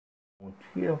Bom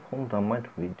dia, vamos dar mais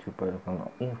vídeo para o canal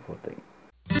Infotec.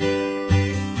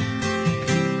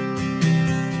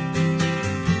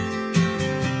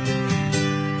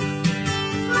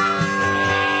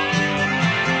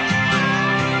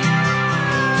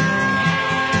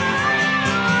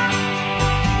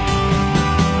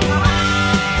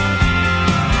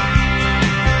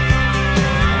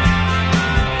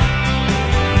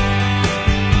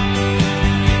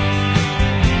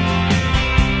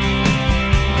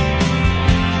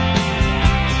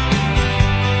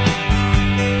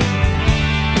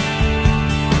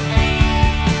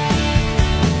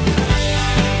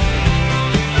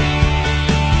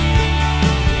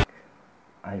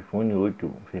 iPhone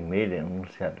 8 vermelho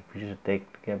anunciado, ficha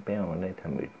técnica permanente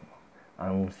mesmo.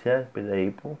 Anunciado pela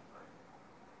Apple,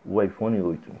 o iPhone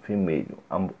 8 vermelho,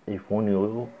 iPhone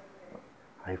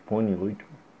 8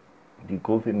 de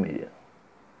cor vermelha.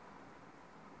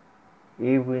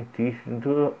 Ele insiste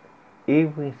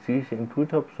em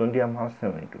toda a opção de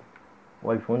armazenamento.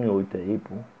 O iPhone 8 da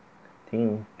Apple tem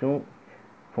o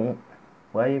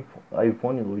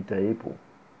iPhone 8 da Apple,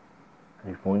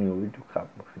 iPhone 8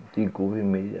 capa de cor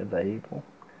vermelha da Apple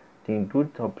tem duas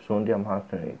opções de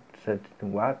armazenamento,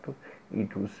 74 e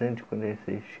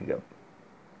 256 GB.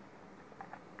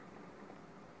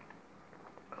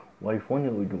 O iPhone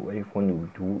 8 e o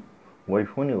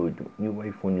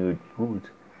iPhone 8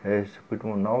 Plus recebem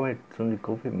uma nova edição de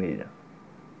cor vermelha.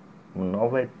 Uma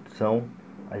nova edição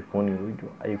iPhone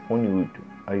 8 e iPhone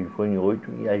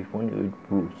 8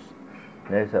 Plus.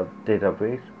 Dessa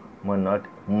vez, uma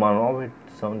nova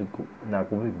edição na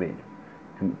cor vermelha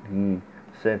de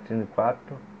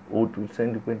 74 ou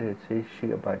 256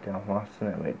 GB de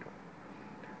armazenamento.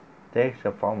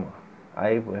 Desta forma, a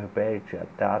Apple repete a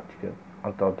tática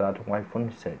adotada com o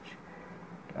iPhone 7,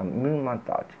 a mesma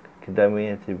tática que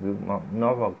também recebeu uma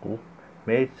nova cor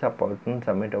meses após o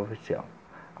lançamento oficial.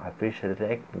 A ficha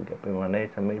técnica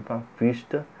permanece a mesma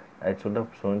vista as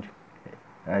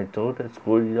outras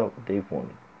cores do telefone.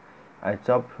 As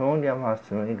opções de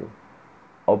armazenamento,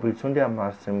 a opção de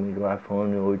armazenamento do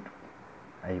iPhone 8,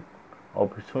 a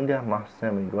opção de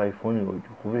armazenamento do iPhone 8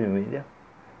 cor vermelha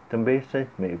também são as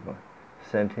mesmas,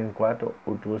 104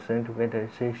 ou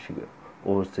 256 GB,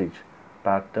 ou seja,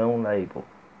 padrão da Apple,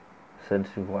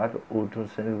 104 ou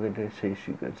 256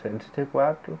 GB,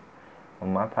 104 o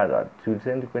mais barato,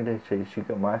 256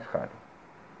 GB mais caro.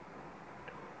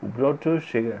 O produto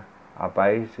chega a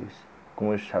países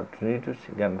como os Estados Unidos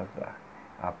e Canadá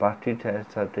a partir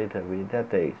dessa terça-feira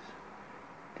 10.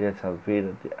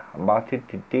 A partir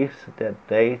de terça-feira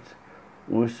 10,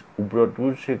 o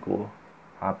produto chegou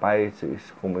a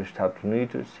países como os Estados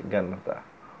Unidos e Canadá.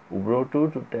 O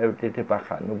produto deve ter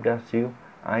desembarcado no Brasil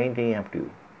ainda em abril,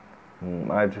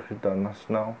 mas o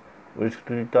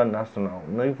escritório nacional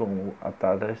não informou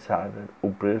atualizado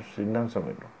o preço de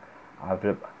lançamento. A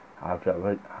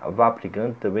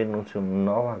fabricante também anunciou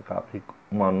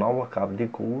uma nova capa de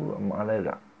couro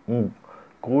amarela,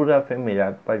 couro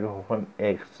avermelhado para o iPhone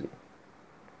X.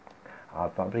 A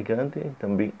fabricante da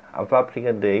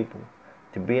Apple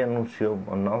também anunciou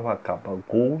uma nova capa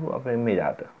couro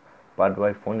avermelhada para o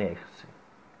iPhone X.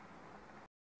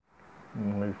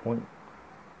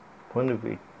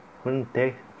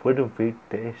 Foram feitos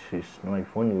testes no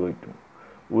iPhone 8.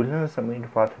 O lançamento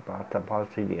faz parte da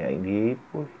parceria entre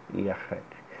Apple e a Red,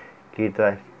 que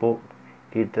traz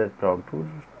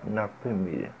produtos na cor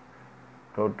vermelha.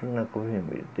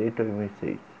 Desde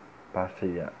 2006,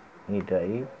 parceria entre a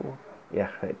Apple e a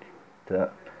Red,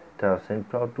 trazendo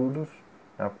produtos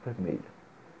na cor vermelha.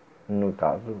 No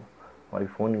caso, o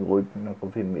iPhone 8 na cor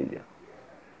vermelha.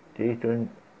 Desde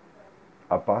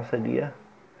a parceria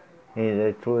entre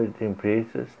as duas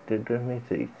empresas de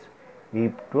 2006 e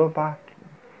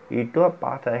toda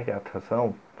parte da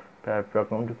arrecadação para o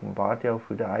programa de combate ao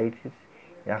vírus AIDS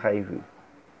e HIV.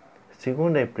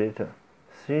 Segundo a empresa,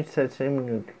 600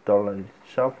 milhões de dólares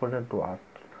já foram doados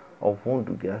ao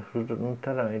fundo que ajuda no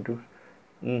tratamento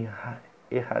e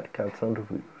erradicação do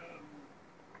vírus.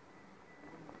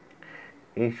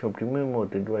 Este é o primeiro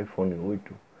modelo do iPhone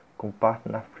 8 com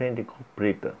parte na frente cor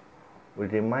preta. Os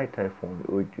demais iPhone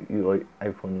 8 e o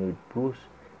iPhone 8 Plus,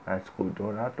 as cores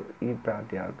dourado e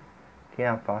prateado, têm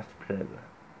a face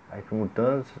preta. As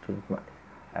mudanças do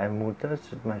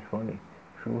smartphone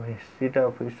são restritas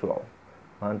ao visual.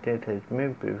 Mantém as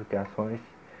mesmas especificações.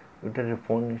 Os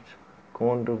telefones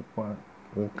contam com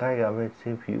um carregamento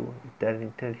sem fio e tela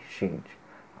inteligente,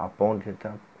 a ponto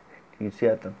de se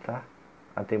adaptar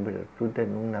à temperatura da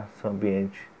iluminação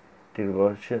ambiente,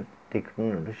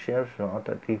 tecnologia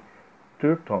alta de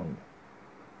trutônio,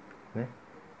 né?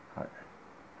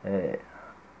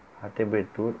 A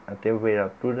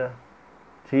temperatura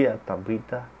Se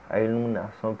adapta à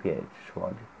iluminação ambiente,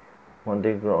 uma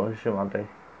tecnologia chamada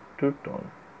Tutone.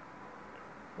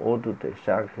 Outro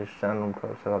destaque está no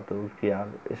processador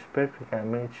criado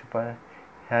especificamente para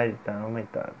realidade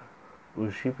aumentada. O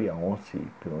chip A11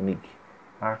 Bionic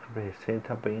marca presença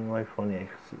também no iPhone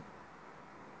X.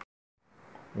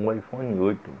 O iPhone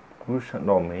 8 custa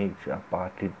anualmente a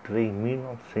partir de R$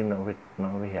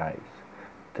 3.999. R$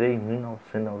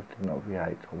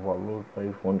 3.999 o valor do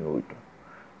iPhone 8.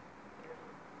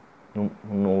 No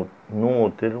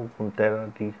modelo com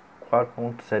tela de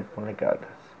 4.7 polegadas.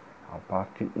 A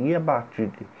partir de R$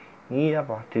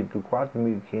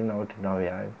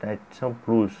 4.599 na edição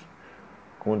Plus,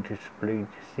 com display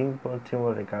de 5.5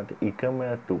 polegadas e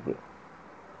câmera dupla.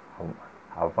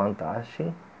 A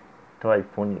vantagem do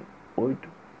iPhone 8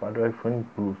 para o iPhone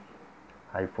Plus.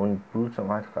 iPhone Plus é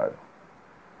mais caro,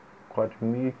 R$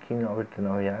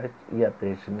 4.599 e a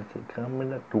presença de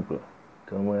câmera dupla.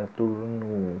 Câmera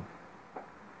dupla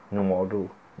no modo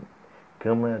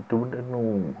câmera dupla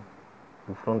no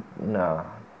front, na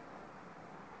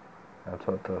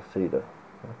sua traseira,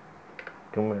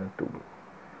 câmera dupla.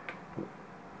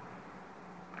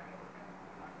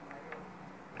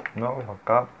 Nova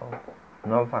capa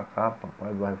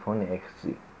para o iPhone X.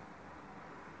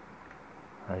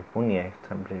 iPhone X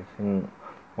aparece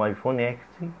o iPhone X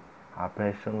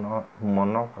aparece uma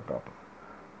nova capa.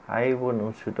 Aí eu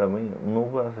anuncio também um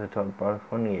novo acessório para o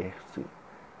iPhone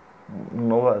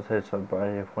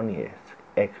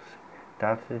X.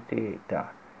 Trata-se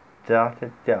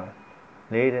de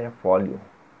leira folio,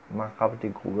 uma capa de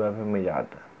cor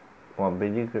avermelhada, com a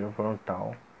película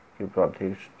frontal que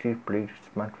protege o display do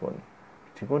smartphone.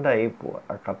 Segundo a Apple,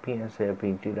 a capinha será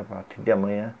vendida a partir de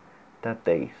amanhã, da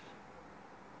 10.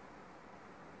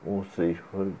 Ou seja,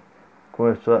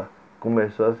 começou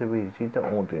a ser vendida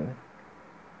ontem, né?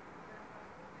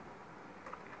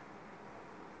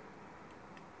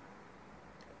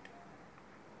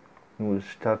 Nos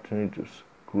Estados Unidos,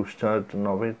 custando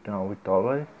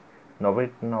 $99,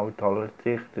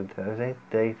 cerca de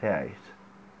R$310,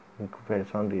 em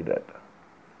conversão direta.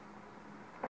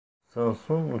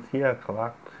 Samsung anuncia a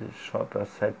Galaxy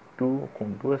J7 Duo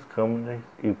com 2 câmeras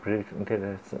e preço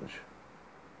interessante.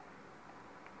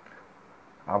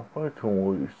 Após um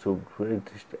olho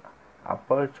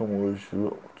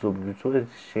sobre sua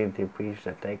existente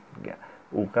ficha técnica,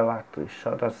 o Galaxy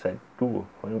J7 Duo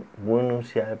foi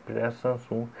anunciado pela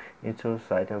Samsung em seu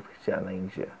site oficial na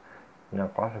Índia, na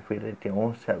quarta-feira, dia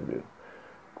 11 de abril.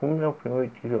 Como é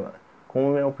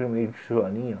o primeiro de sua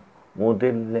linha, o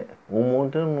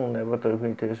modelo não leva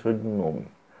 2013 de nome,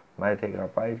 mas é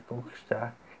capaz de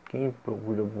conquistar quem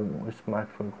procura por um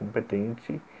smartphone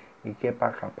competente e quer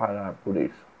pagar por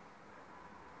isso.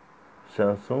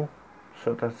 Samsung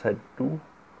J7 Duo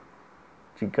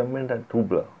de câmera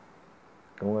dupla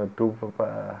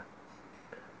para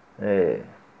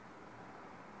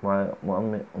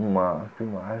uma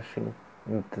filmagem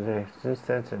em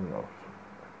 369,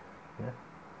 né?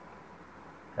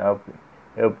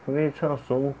 É o primeiro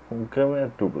Samsung com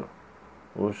câmera dupla,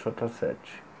 o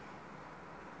J7.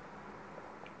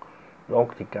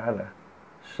 Logo de cara,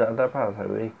 já dá para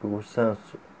saber que o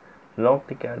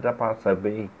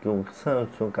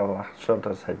Samsung Galaxy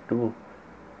J7 Duo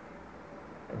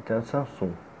é da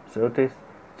Samsung.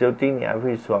 Seu DNA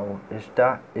visual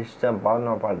está estampado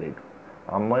no aparelho.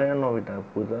 A maior novidade,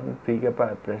 portanto, fica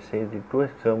para a presença de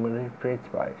 2 câmeras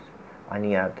principais,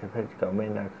 alinhadas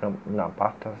verticalmente na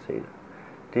parte traseira.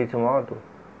 Desse modo,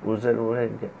 o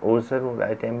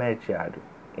celular intermediário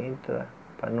entra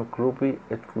para no clube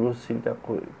exclusivo da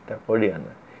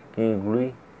coreana, que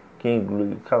inclui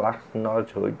o Galaxy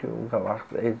Note 8 e o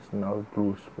Galaxy S9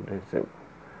 Plus, por exemplo.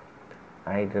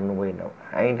 Ainda no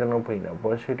painel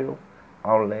posterior,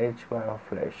 há o LED para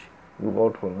flash e o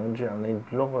alto-falante, além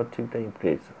do logotipo da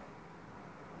empresa.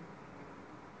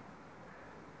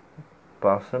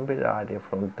 Passando pela área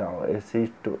frontal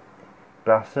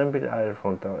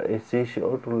existe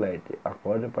outro LED,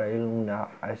 agora para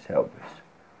iluminar as selfies.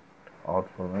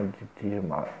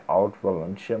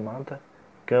 Alto-falante chamada,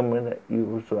 câmera e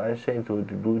o usuário sensor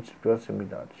de luz de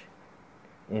proximidade.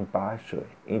 Embaixo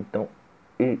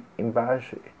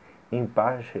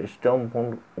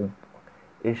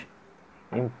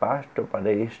do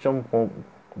aparelho está um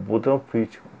botão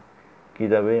físico, que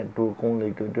também atua com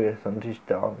leitor de versão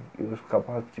digital e os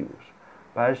capacitivos.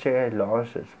 Para chegar às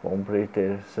lojas com um preço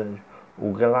interessante,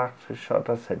 o Galaxy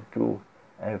J7 Duo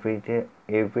é feito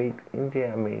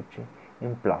inteiramente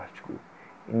em plástico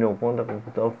e não conta com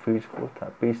botão físico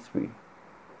da PCB,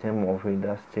 removendo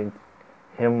a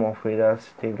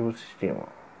assistente do sistema.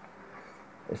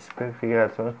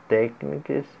 Especificações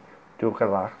técnicas do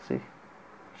Galaxy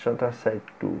J7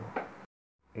 Duo.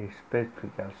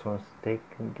 Especificações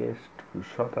técnicas do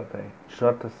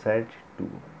J7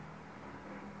 Duo.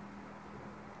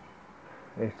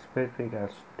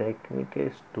 Especificações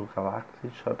técnicas do Galaxy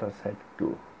J7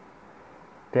 Duo.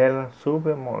 Tela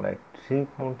Super AMOLED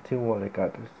 5.5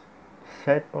 polegadas,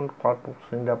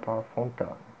 7.4% da parte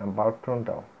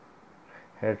frontal.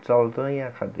 Resolução em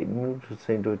HD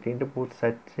 1280 por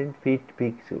 720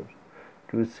 pixels,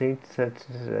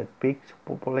 277 pixels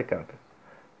por polegada,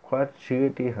 4 GB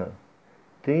de RAM,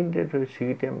 32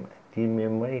 GB de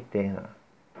memória interna.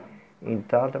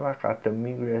 Entrada para carta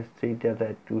microSD de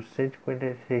até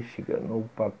 256 GB no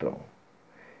padrão.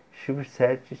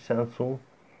 Chipset Samsung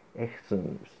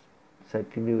Exynos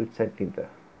 7870.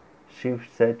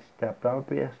 Chipset da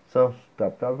própria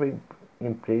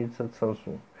empresa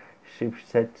Samsung.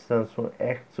 Chipset Samsung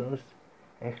Exynos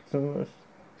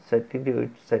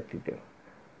 7870.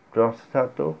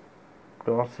 Processador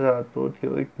de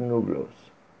 8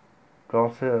 núcleos.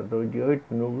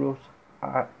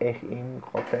 ARM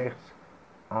Cortex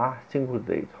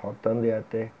A53, rodando em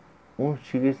até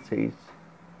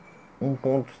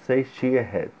 1.6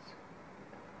 GHz.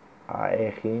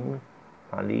 ARM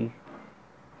ali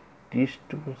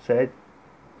disto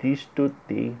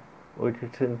de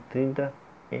 830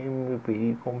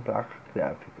 MPI com placa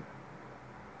gráfica.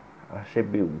 A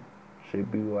CPU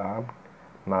ARM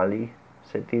Mali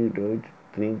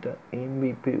 7830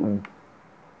 MPU.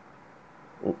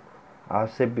 A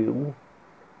CPU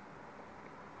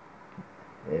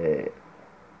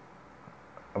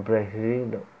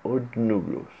apresenta 8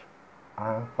 núcleos.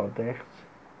 A Cortex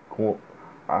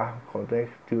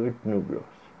de 8 núcleos.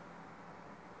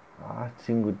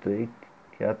 A53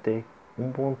 de até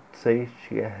 1.6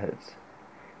 GHz.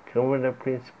 Câmera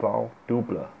principal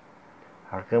dupla.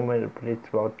 A câmera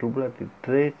principal dupla de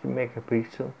 13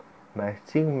 megapixels mais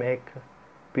 5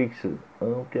 megapixels,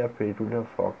 ampla abertura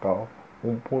focal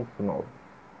 1.9.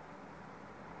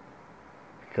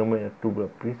 Câmera dupla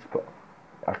principal.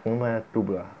 A câmera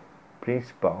dupla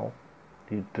principal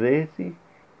de 13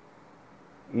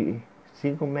 e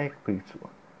 5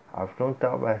 megapixels. A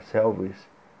frontal vai selfies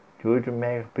de 8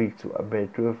 megapixels,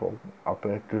 abertura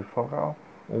focal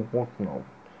 1.9.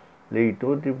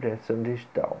 Leitor de impressão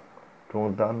digital,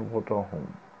 usando no botão Home.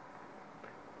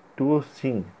 Dual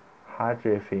SIM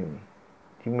rádio FM,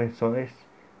 dimensões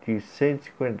de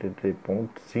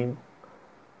 153.5,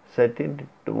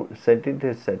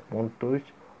 77.2,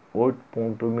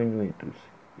 8.2 mm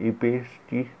e peso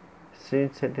de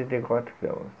 174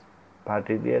 gramas.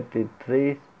 Bateria de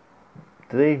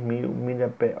 3.000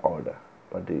 mAh.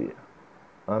 Bateria.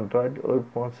 Android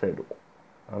 8.0.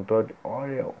 Android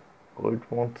Oreo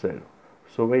 8.0.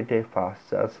 Sob a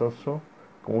interface da Samsung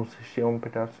com o sistema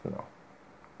operacional.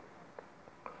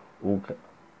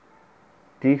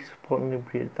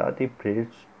 Disponibilidade e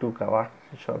preços do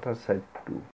Galaxy J7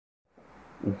 Duo.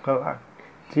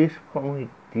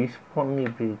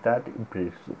 Disponibilidade e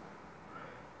preço.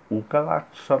 O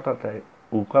Galaxy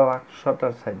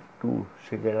J7 Duo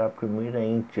chegará primeiro na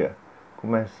Índia,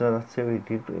 começando a ser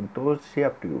vendido em 12 de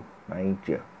abril na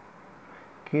Índia.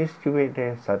 Quem estiver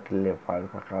interessado em levar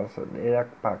para casa irá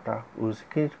pagar os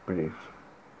seguintes preços: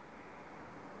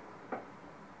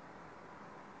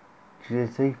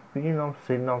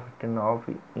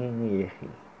 R$16.999 em IR,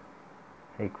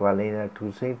 equivalente a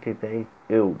 210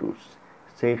 euros,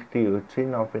 cerca de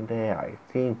R$890,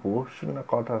 sem imposto na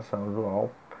cotação atual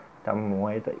da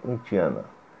moeda indiana.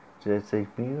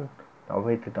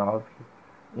 R$16.099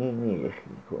 em IR,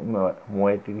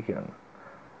 moeda indiana.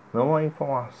 Não há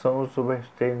informação sobre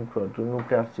esse produto no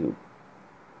Brasil.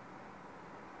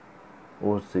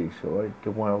 Ou seja, vai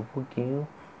demorar um pouquinho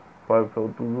para o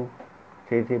produto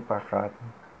ser empacado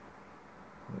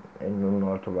no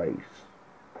nosso país.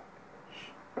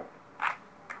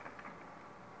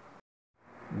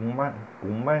 O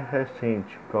mais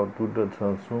recente produto da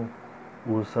Samsung,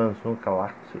 o Samsung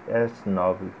Galaxy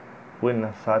S9, foi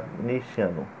lançado neste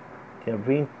ano,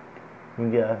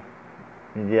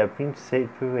 dia 26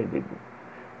 de fevereiro.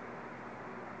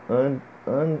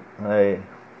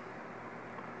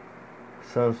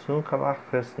 Samsung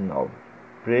Galaxy S9.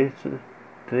 Preço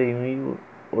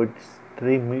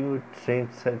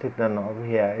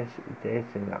R$3.879,10.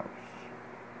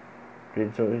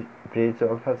 Preço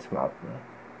aproximado,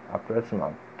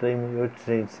 Aproximado.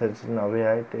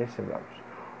 R$3.879,10.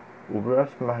 O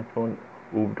próximo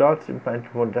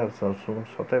smartphone da Samsung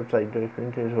só deve sair em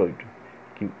 2018,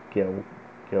 que é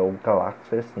o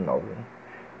Galaxy S9,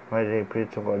 mas a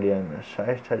empresa coreana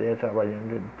já estaria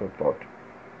trabalhando no protótipo.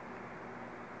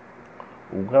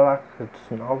 O Galaxy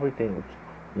S9 tem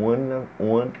um ano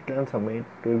de lançamento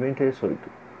 2018.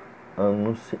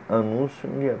 Anúncio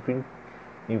dia 20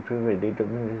 em fevereiro de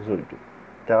 2018.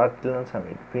 Data de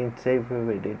lançamento 26 de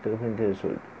fevereiro de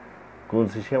 2018. Com o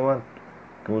sistema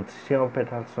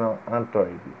operacional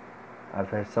Android, a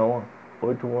versão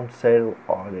 8.0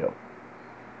 Oreo.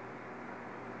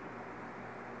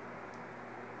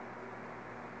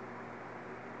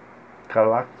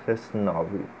 Galaxy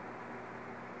S9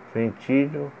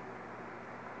 vendido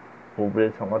o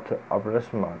preço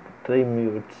aproximado R$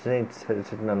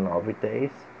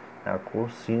 3.869,10 na cor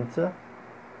cinza,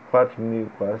 R$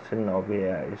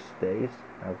 4.049,10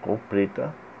 na cor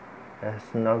preta.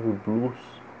 S9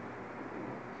 Plus,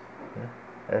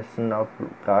 S9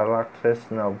 Galaxy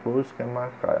S9 Plus, que é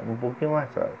mais caro, um pouquinho mais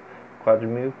caro,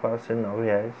 R$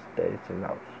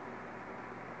 4.049,10.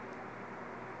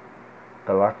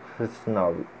 Galaxy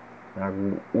S9 na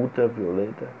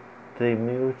ultravioleta, R$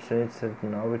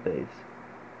 3.869,10.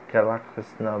 Galaxy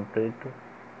S9 preto,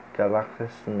 Galaxy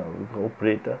S9 cor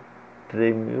preta, R$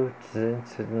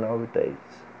 3.269,10.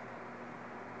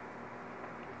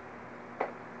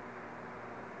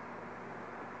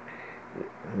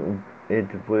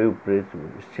 Esse foi o preço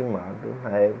estimado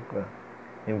na época,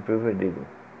 em fevereiro,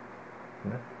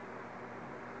 né?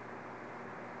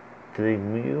 R$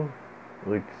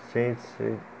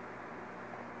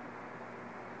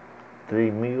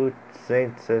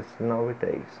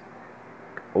 3.869,10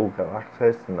 o Galaxy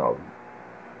S9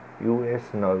 e o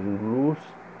S9 Plus,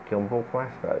 que é um pouco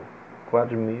mais caro, R$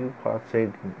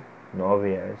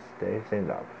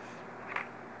 4.409,10.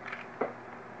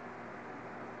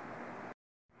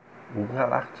 O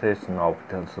Galaxy S9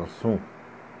 da Samsung,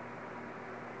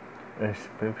 as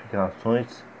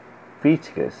especificações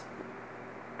físicas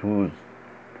do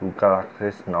Galaxy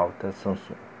S9 da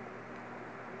Samsung.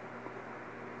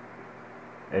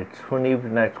 É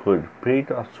disponível nas cores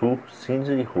preto, azul,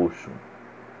 cinza e roxo.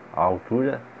 A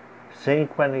altura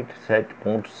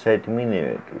 147,7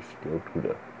 mm de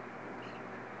altura.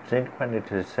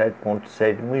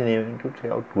 147,7 mm de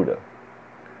altura.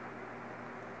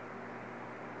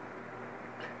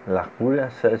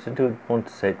 Largura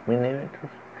 68,7 mm,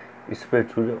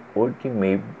 espessura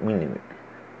 8,5 mm,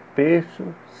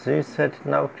 peso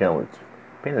 179 kg,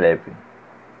 bem leve.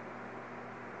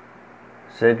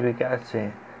 Certificado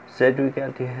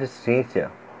de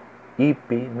resistência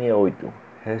IP68,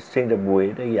 resistente a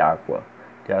poeira e água,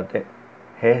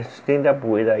 resistente a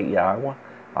poeira e água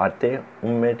até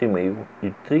 1,5 m e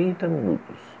 30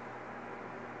 minutos.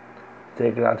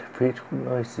 Teclado físico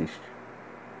não existe.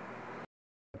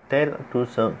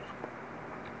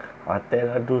 A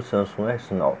tela do Samsung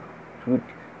S9,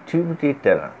 tipo de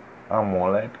tela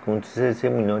AMOLED com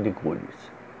 16 milhões de cores,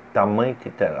 tamanho de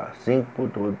tela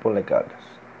 5,8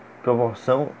 polegadas,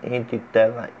 proporção entre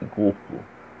tela e corpo,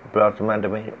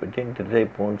 aproximadamente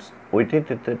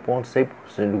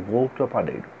 83,6% do corpo do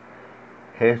aparelho,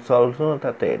 resolução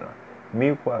da tela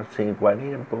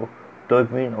 1440 por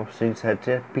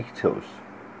 2970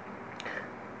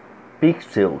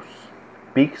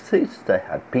 pixels, tá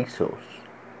errado, pixels.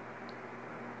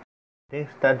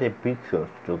 Densidade de pixels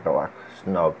do Galaxy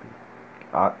S9.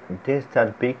 A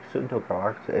densidade de pixels do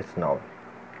Galaxy S9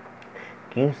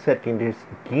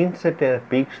 1570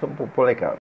 pixels por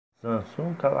polegada.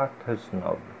 Samsung Galaxy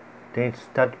S9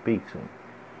 densidade de pixels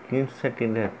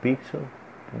 1570 pixels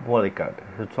por polegada.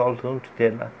 Resolução de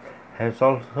tela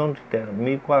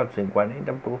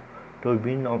 1440 por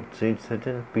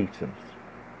 2970 pixels.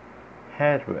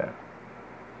 Hardware,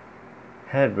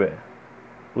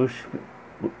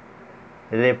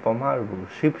 ele é formado por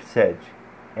chipset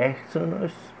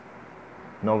Exynos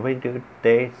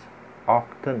 9810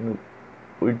 octa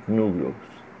 8 núcleos,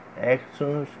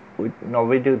 Exynos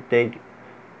 9810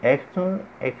 Exynos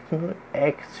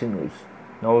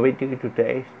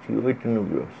 9810 de 8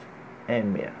 núcleos,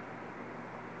 M6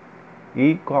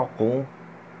 e Qualcomm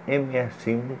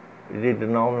M5 de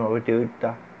 998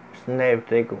 da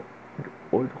Snapdragon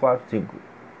 845,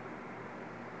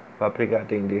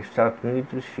 fabricado em Estados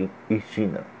Unidos e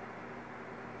China.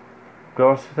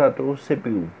 Processador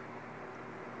CPU,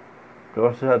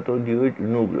 processador de 8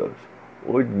 núcleos,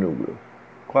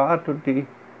 4 de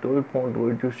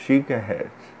 2.8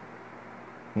 GHz,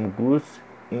 Gus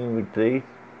M3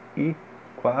 e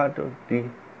 4 de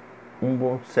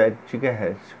 1.7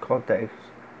 GHz, Cortex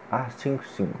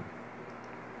A55.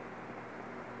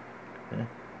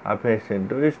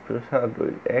 Apresenta dois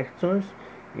processadores Exynos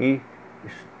e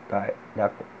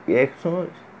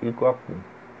Qualcomm.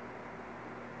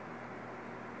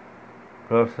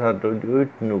 Processador de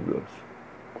 8 núcleos,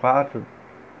 4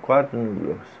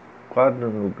 núcleos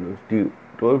de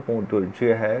 2.8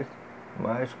 GHz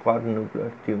mais 4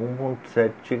 núcleos de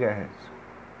 1.7 GHz,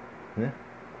 né?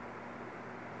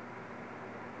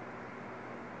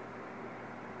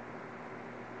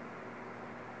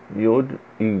 E outro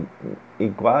e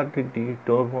 4 de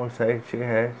 2.7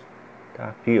 GHz tá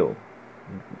aqui, ó.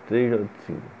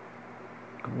 385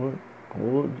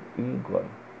 cor igual,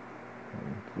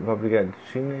 fabricado em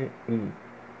China e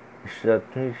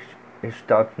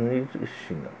Estados Unidos e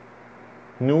China.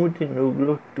 Número de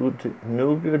núcleos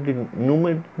número de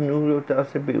núcleos da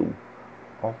CPU,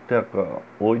 octa-core,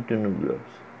 8 núcleos.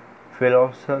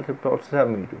 Velocidade de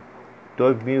processamento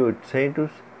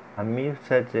 2800 a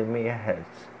 1700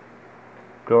 MHz.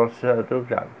 Processador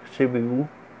gráfico CPU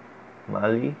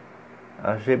Mali,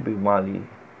 a GPU Mali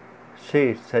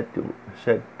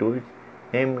C72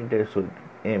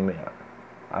 M18MA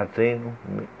Adreno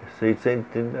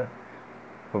 630,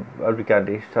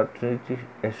 fabricado em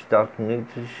Estados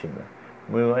Unidos e China.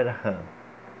 Memória RAM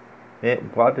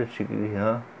 4 GB de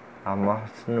RAM,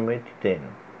 armazenamento interno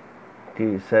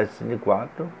de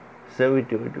 64,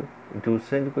 128 e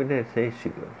 256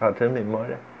 GB. Cartão de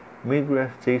memória micro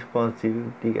SD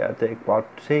expansível de até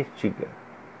 400 GB.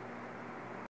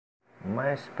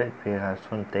 Mais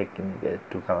especificação técnica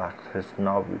do Galaxy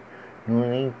S9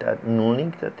 no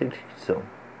link da descrição.